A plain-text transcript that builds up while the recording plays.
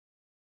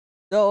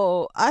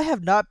So I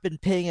have not been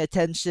paying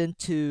attention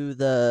to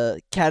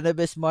the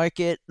cannabis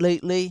market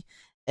lately,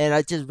 and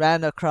I just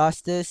ran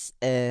across this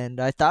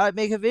and I thought I'd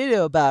make a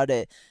video about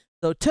it.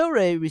 So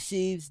Tilray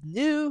receives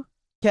new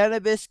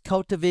cannabis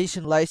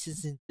cultivation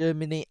license in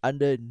Germany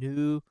under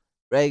new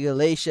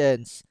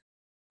regulations.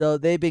 So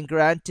they've been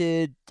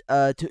granted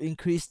to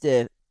increase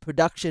their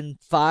production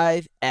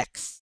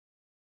 5x,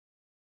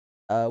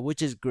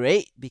 which is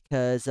great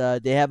because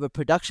they have a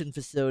production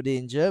facility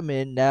in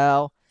Germany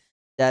now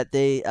that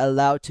they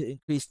allow to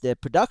increase their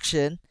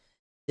production,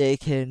 they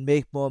can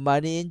make more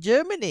money in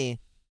Germany.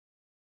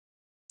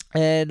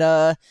 And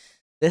the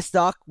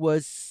stock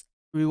was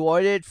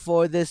rewarded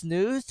for this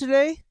news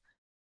today.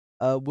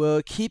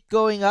 Will keep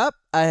going up?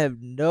 I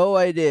have no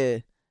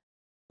idea.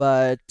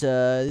 But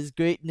this is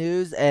great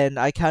news, and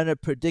I kind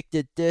of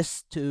predicted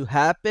this to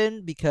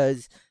happen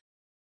because,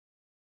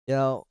 you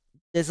know,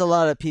 there's a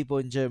lot of people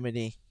in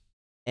Germany,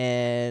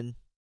 and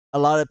a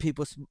lot of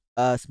people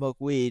smoke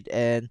weed,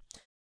 and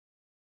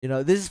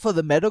this is for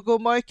the medical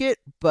market,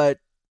 but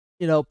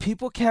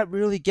people can't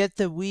really get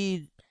the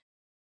weed.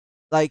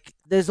 Like,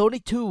 there's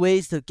only two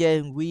ways to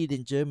get weed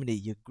in Germany: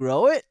 you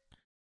grow it,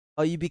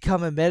 or you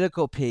become a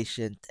medical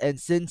patient. And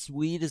since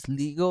weed is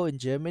legal in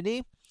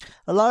Germany,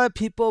 a lot of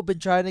people have been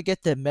trying to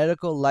get their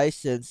medical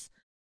license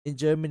in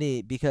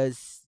Germany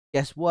because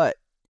guess what?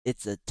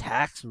 It's a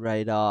tax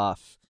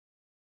write-off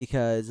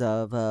because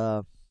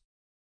of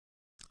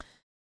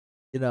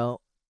you know,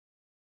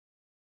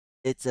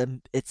 it's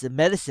a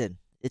medicine.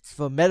 It's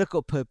for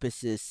medical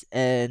purposes,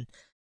 and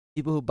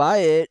people who buy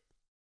it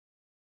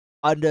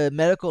under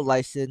medical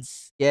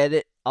license get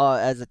it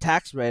as a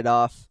tax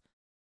write-off.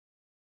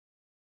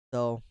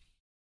 So,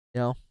 you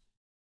know,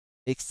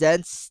 makes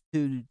sense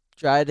to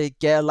try to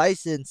get a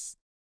license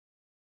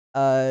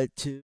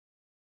to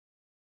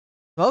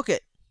smoke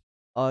it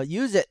or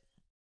use it.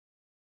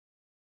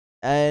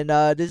 And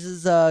this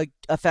is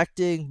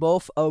affecting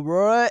both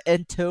Aurora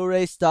and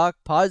Tilray stock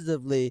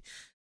positively.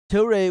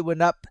 Tilray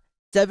went up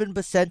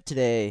 7%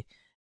 today.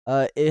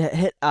 It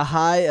hit a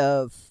high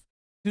of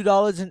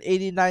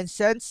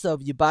 $2.89. So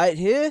if you buy it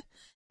here,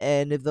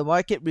 and if the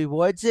market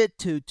rewards it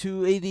to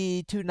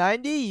 280,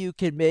 290, you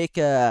can make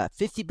a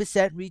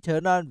 50%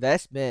 return on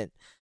investment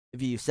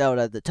if you sell it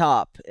at the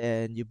top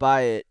and you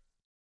buy it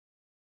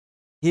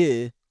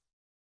here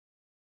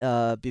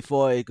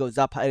before it goes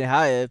up any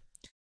higher.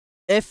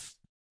 If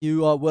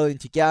you are willing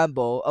to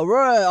gamble,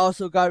 Aurora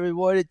also got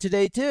rewarded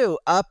today too,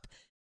 up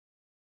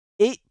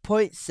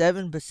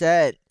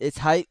 8.7%. Its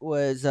height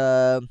was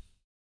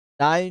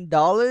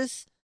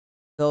 $9.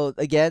 So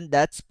again,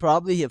 that's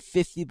probably a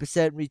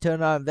 50%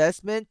 return on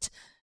investment,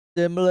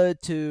 similar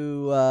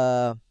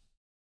to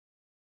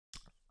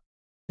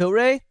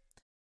Tilray.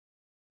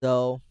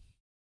 So,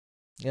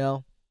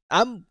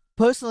 I'm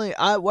personally,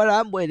 what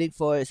I'm waiting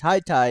for is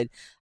high tide.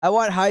 I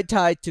want high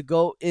tide to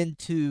go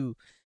into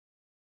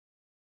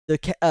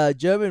the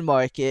German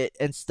market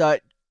and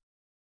start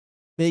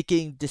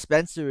making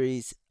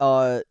dispensaries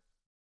or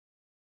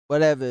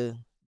whatever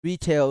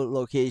retail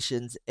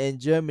locations in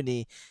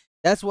Germany.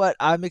 That's what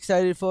I'm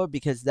excited for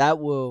because that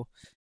will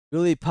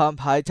really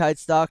pump high tide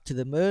stock to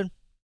the moon.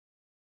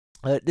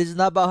 This is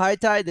not about high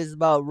tide. This is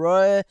about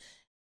Roy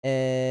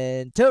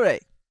and Tilray.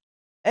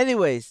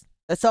 Anyways,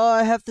 that's all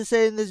I have to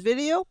say in this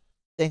video.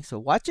 Thanks for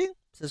watching.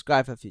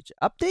 Subscribe for future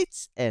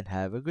updates and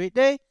have a great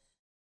day.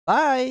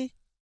 Bye.